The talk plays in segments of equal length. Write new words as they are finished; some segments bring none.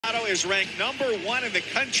Colorado is ranked #1 in the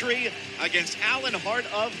country against Allan Hart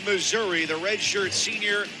of Missouri, the redshirt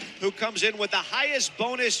senior who comes in with the highest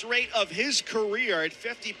bonus rate of his career at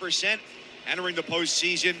 50% entering the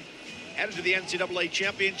postseason. Headed to the NCAA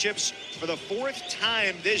championships for the 4th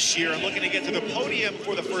time this year, looking to get to the podium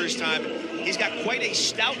for the first time. He's got quite a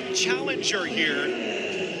stout challenger here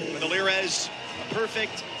with Alirez, a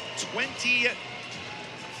perfect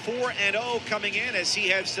 24-0 coming in as he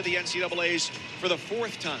heads to the NCAAs for the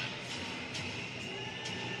 4th time.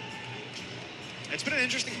 It's been an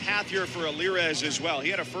interesting path here for Alirez as well. He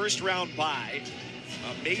had a first-round bye,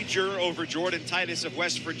 a major over Jordan Titus of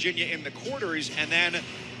West Virginia in the quarters, and then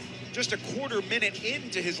just a quarter minute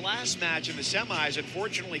into his last match in the semis,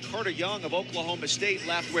 unfortunately, Carter Young of Oklahoma State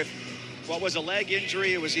left with what was a leg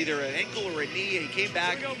injury. It was either an ankle or a knee, and he came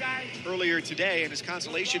back earlier today in his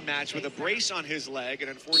consolation match with a brace on his leg, and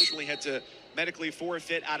unfortunately had to medically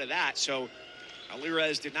forfeit out of that. So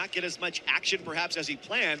Alirez did not get as much action perhaps as he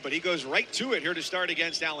planned, but he goes right to it here to start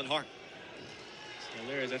against Allan Hart.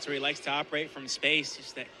 Alirez, that's where he likes to operate from space.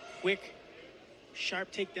 Just that quick,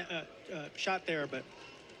 sharp takedown shot there, but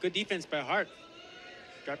good defense by Hart.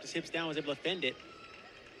 Dropped his hips down, was able to fend it.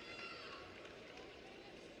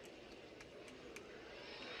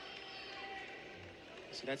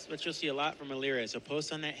 So that's what you'll see a lot from Alirez. So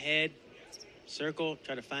post on that head, circle,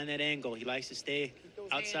 try to find that angle. He likes to stay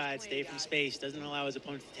outside, stay from space. Doesn't allow his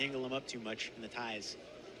opponents to tangle him up too much in the ties.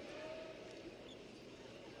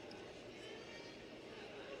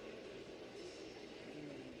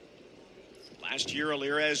 Last year,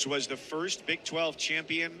 Alirez was the first Big 12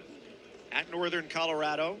 champion at Northern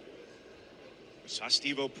Colorado. We saw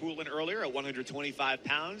Steve O'Poulin earlier at 125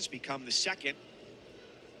 pounds become the second.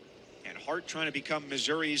 And Hart trying to become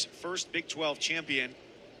Missouri's first Big 12 champion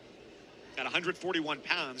at 141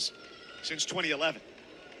 pounds since 2011.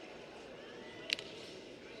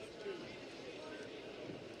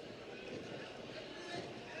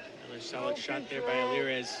 Another solid shot there by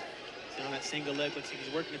Alirez. On that single leg, looks like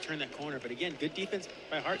he's working to turn that corner. But again, good defense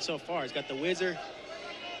by Hart so far. He's got the whizzer,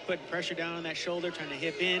 putting pressure down on that shoulder, trying to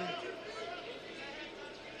hip in.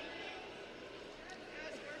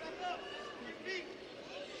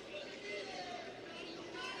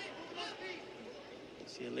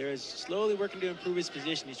 See Alirez slowly working to improve his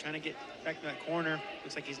position. He's trying to get back to that corner.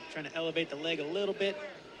 Looks like he's trying to elevate the leg a little bit.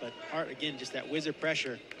 But Hart, again, just that whizzer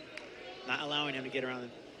pressure, not allowing him to get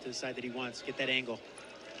around to the side that he wants, get that angle.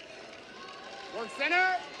 Work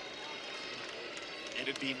center. And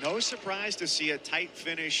it'd be no surprise to see a tight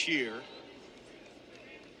finish here,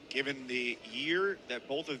 given the year that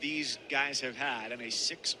both of these guys have had, and a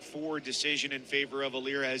 6-4 decision in favor of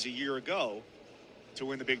Alirez a year ago to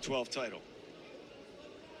win the Big 12 title.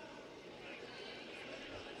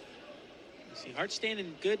 See, Hart's staying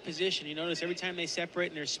in good position. You notice every time they separate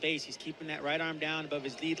in their space, he's keeping that right arm down above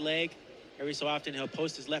his lead leg. Every so often, he'll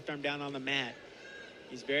post his left arm down on the mat.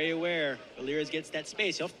 He's very aware. Alirez gets that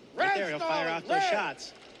space. He'll fire off those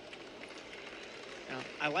shots. Now,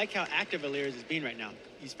 I like how active Alirez is being right now.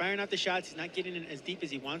 He's firing out the shots. He's not getting in as deep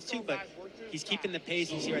as he wants to, but he's keeping the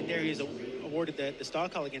pace. You see right there, he was awarded the stall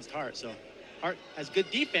call against Hart. So Hart has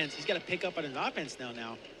good defense. He's got to pick up on his offense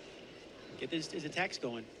now. Get his attacks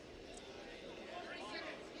going.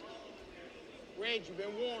 Reg, you've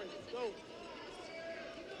been warned. Let's go.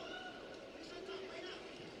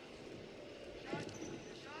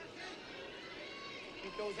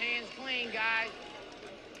 Those hands clean, guys.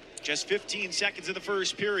 Just 15 seconds in the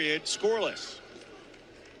first period, scoreless.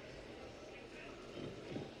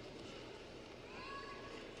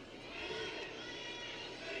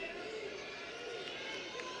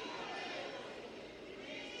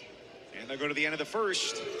 And they'll go to the end of the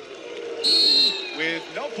first with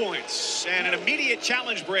no points. And an immediate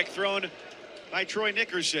challenge break thrown by Troy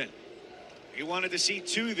Nickerson. He wanted to see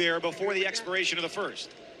 2 there before the expiration of the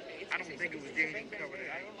first. I don't think it was game covered.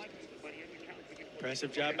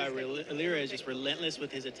 Impressive job by Alirez, just relentless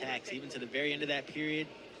with his attacks, even to the very end of that period.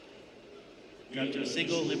 Dropped to a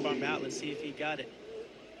single, limp arm out. Let's see if he got it.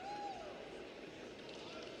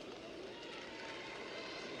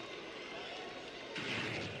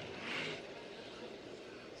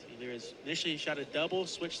 See, Alirez initially shot a double,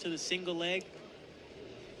 switched to the single leg.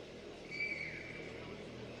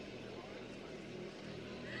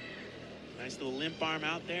 Nice little limp arm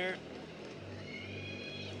out there.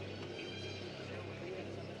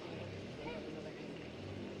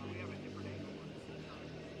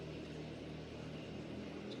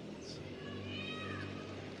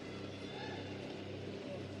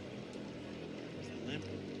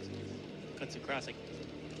 Cuts across like.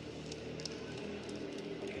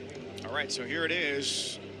 All right, so here it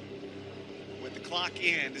is with the clock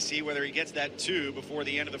in to see whether he gets that 2 before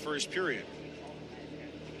the end of the first period.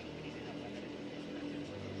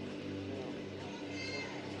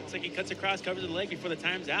 Looks like he cuts across, covers the leg before the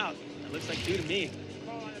time's out. It looks like 2 to me.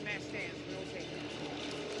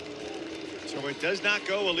 So it does not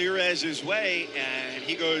go Alirez's way, and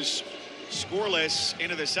he goes scoreless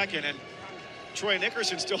into the second. And Troy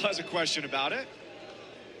Nickerson still has a question about it.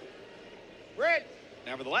 Red.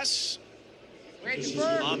 Nevertheless, Red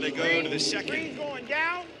on they go to the second. Green's going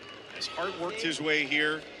down. As Hart worked his way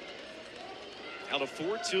here, held a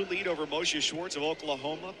 4-2 lead over Moshe Schwartz of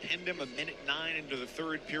Oklahoma, pinned him a minute 9 into the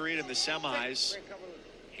third period in the semis,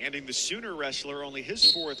 handing the Sooner wrestler only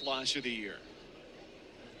his 4th loss of the year.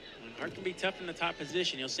 And Hart can be tough in the top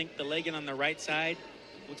position. He'll sink the leg in on the right side,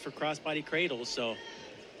 look for crossbody cradles. So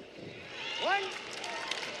One.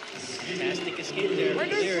 fantastic escape there.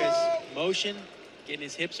 Alirez, motion, getting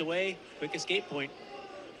his hips away, quick escape point,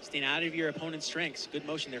 staying out of your opponent's strengths. Good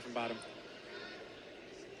motion there from bottom.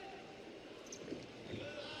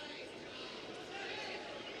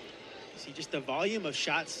 See just the volume of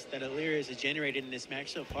shots that Alirez has generated in this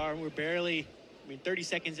match so far. We're barely, 30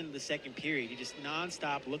 seconds into the second period. He just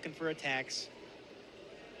nonstop looking for attacks.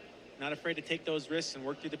 Not afraid to take those risks and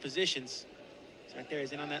work through the positions. So right there,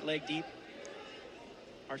 he's in on that leg deep.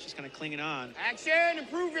 Hart's just kind of clinging on. Action.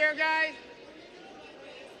 Improve here, guys.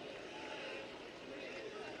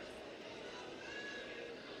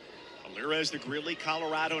 Alirez, the Greeley,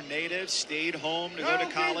 Colorado native, stayed home to go to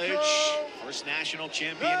college. First national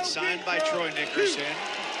champion signed by Troy Nickerson.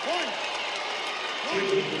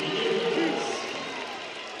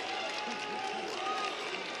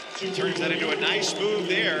 Turns that into a nice move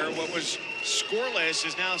there. What was scoreless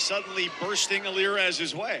is now suddenly bursting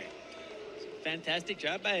Alirez's way. Fantastic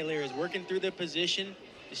job by Alirez, working through the position,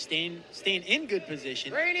 just staying in good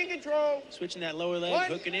position. Brain in control. Switching that lower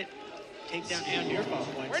leg, hooking it, takedown and near fall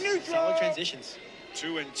points. We're neutral. Solid transitions.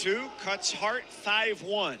 2-2, cuts Hart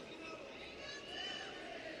 5-1.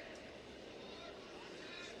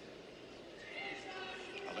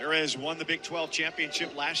 Alirez won the Big 12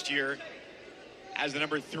 championship last year as the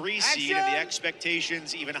number 3 seed, and the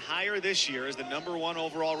expectations even higher this year as the number 1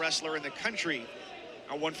 overall wrestler in the country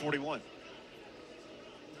at 141.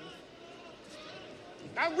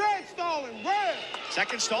 Now Red stalling, Red.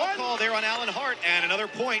 Second stall call there on Allan Hart, and another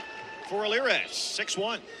point for Alirez,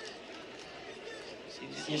 6-1.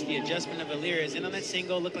 See, just the adjustment of Alirez in on that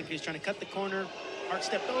single. Looked like he was trying to cut the corner. Hart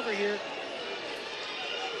stepped over here.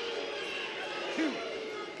 2.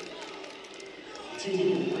 We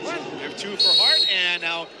have 2 for Hart, and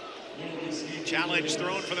now challenge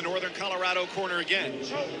thrown for the Northern Colorado corner again. Coach,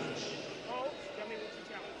 tell me what's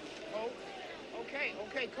the challenge.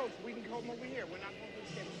 Okay, Coach, we can come over here. We're not going to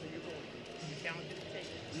the table, so you're going. Your challenge is to take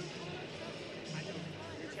it. I know.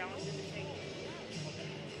 Your challenge is to take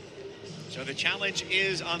it. So the challenge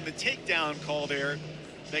is on the takedown call there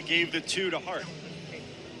that gave the 2 to Hart.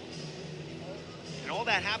 And all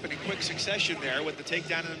that happened in quick succession there with the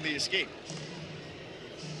takedown and the escape.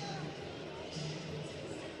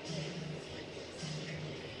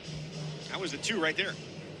 That was the 2 right there.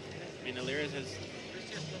 Alirez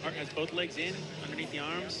Hart has both legs in underneath the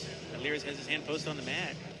arms. Alirez has his hand posted on the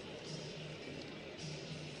mat.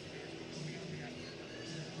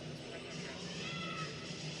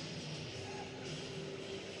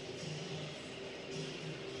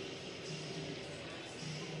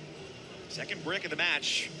 Second brick of the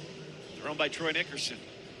match thrown by Troy Nickerson.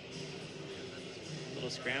 Little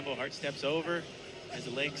scramble. Hart steps over, has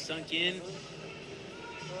the legs sunk in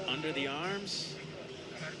under the arms.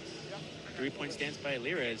 3-point stance by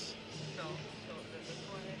Alirez.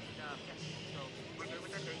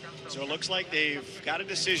 So it looks like they've got a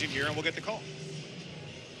decision here, and we'll get the call.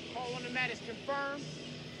 Call on the mat is confirmed.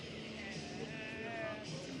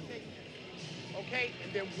 Okay,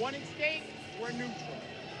 and then 1 escape, we're neutral.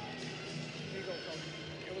 Here you go, Coach.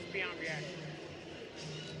 It was beyond reaction.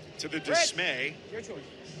 To the dismay Your choice.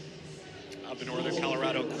 of the Northern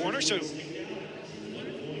Colorado corner. So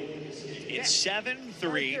it's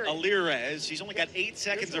 7-3. Alirez, he's only got 8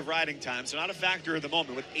 seconds of riding time, so not a factor at the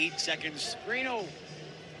moment with 8 seconds, Greeno.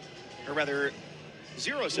 or rather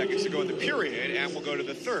 0 seconds to go in the period, and we'll go to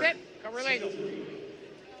the third. Set. Cover leg.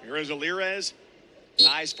 Here is Alirez,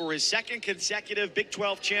 ties for his 2nd consecutive Big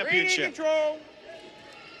 12 Green in championship. control.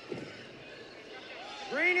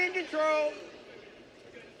 Green in control.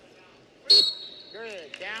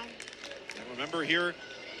 Good. Down. And remember here,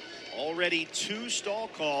 already 2 stall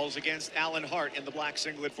calls against Allan Hart in the black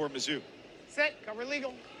singlet for Mizzou. Set. Cover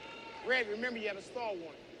legal. Red, remember you have a stall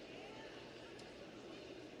warning.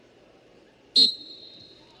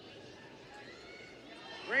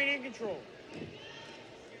 Green in control.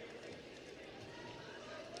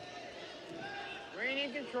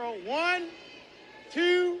 in control. 1,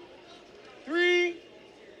 2, 3.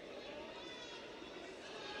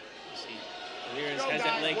 Alirez Go, has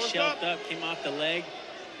that guys, leg work shelved up, came off the leg.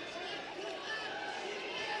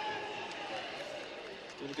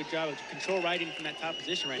 Doing a good job of control riding from that top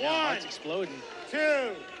position right now. Hart's exploding.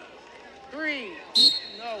 2, 3.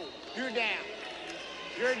 No, you're down.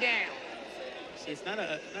 You're down. See, it's not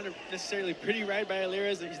a necessarily pretty ride by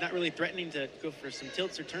Alirez. He's not really threatening to go for some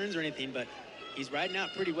tilts or turns or anything, but he's riding out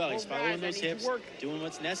pretty well. He's following those hips, doing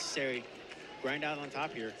what's necessary. Grind out on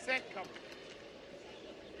top here. Set, come.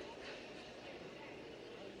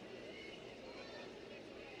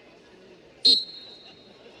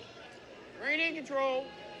 Rein in control.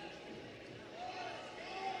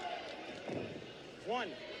 1.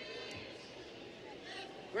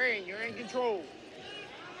 Green, you're in control.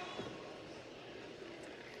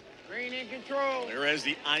 Green in control. Alirez,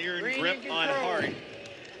 the iron Green grip in on control. Hart. And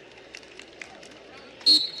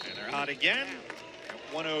they're out again.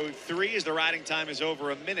 1:03 as the riding time is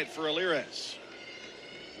over a minute for Alirez.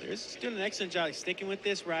 Alirez is doing an excellent job sticking with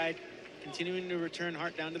this ride, continuing to return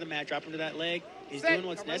Hart down to the mat, drop him to that leg. He's doing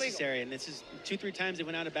what's necessary, and this is 2-3 times they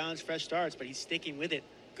went out of balance, fresh starts, but he's sticking with it.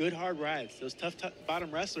 Good hard rides. Those tough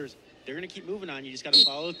bottom wrestlers, they're going to keep moving on. You just got to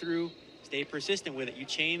follow through, stay persistent with it. You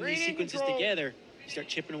chain these sequences together, you start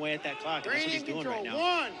chipping away at that clock, and that's what he's doing right now.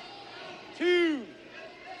 1, 2,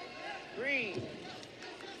 3.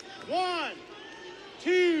 1,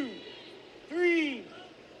 2, 3,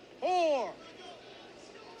 4.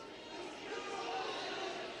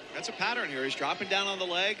 That's a pattern here. He's dropping down on the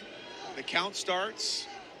leg. The count starts,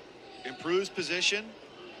 improves position,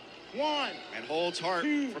 1, and holds Hart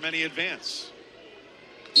 2. from any advance.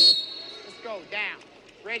 Let's go. Down.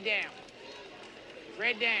 Red down.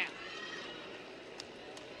 Red down.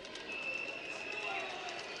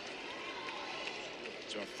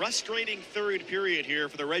 So a frustrating third period here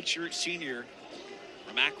for the redshirt senior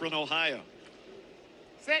from Akron, Ohio.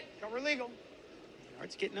 Set. Cover legal.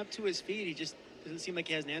 Hart's getting up to his feet. He just doesn't seem like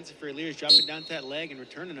he has an answer for Alirez, dropping down to that leg and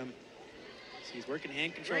returning him. So he's working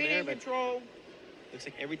hand control there, but looks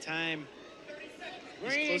like every time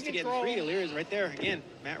he's close to getting free, Alirez right there. Again,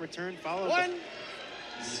 mat return, follow. 1.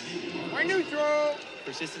 We're neutral.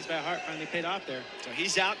 Persistence by Hart finally paid off there. So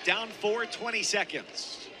he's out, down 4, 20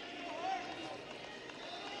 seconds.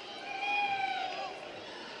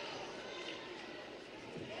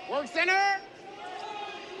 Work center.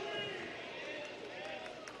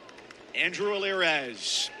 Andrew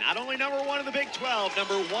Alirez, not only #1 in the Big 12,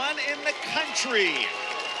 #1 in the country.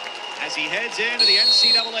 As he heads into the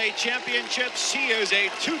NCAA championships, he is a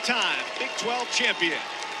 2-time Big 12 champion.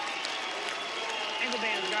 Ankle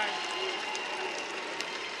bands, guys.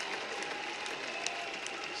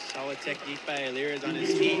 Solid technique by Alirez on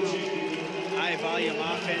his feet. High volume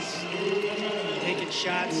offense, taking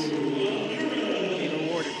shots, being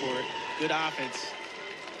rewarded for it. Good offense.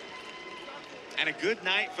 And a good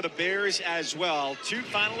night for the Bears as well. 2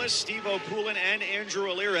 finalists, Steve O'Poulin and Andrew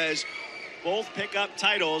Alirez, both pick up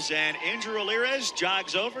titles. And Andrew Alirez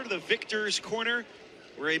jogs over to the victor's corner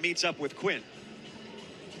where he meets up with Quinn.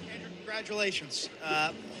 Andrew, congratulations.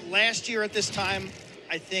 Last year at this time,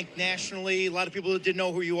 I think nationally, a lot of people didn't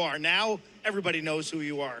know who you are. Now, everybody knows who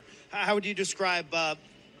you are. How would you describe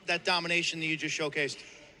that domination that you just showcased?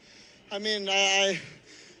 I mean, I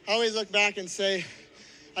always look back and say,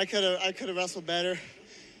 I could have wrestled better.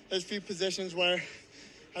 There's a few positions where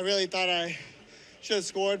I really thought I should have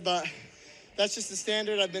scored, but that's just the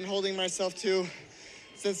standard I've been holding myself to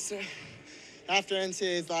since after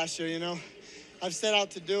NCAAs last year, you know. I've set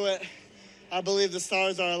out to do it. I believe the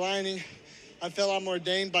stars are aligning. I feel I'm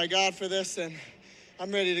ordained by God for this, and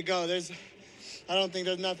I'm ready to go. I don't think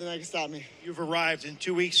there's nothing that can stop me. You've arrived in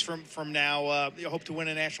 2 weeks from now. You hope to win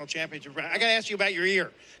a national championship. I got to ask you about your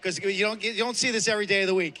ear, because you don't see this every day of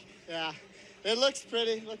the week. Yeah, it looks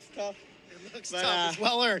pretty. It looks tough. It looks tough. It's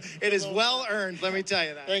well earned. It is well earned. Let me tell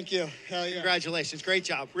you that. Thank you. Hell yeah. Congratulations. Great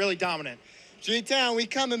job. Really dominant. G-Town, we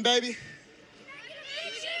coming, baby.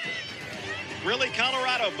 Really,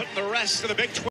 Colorado putting the rest of the Big 12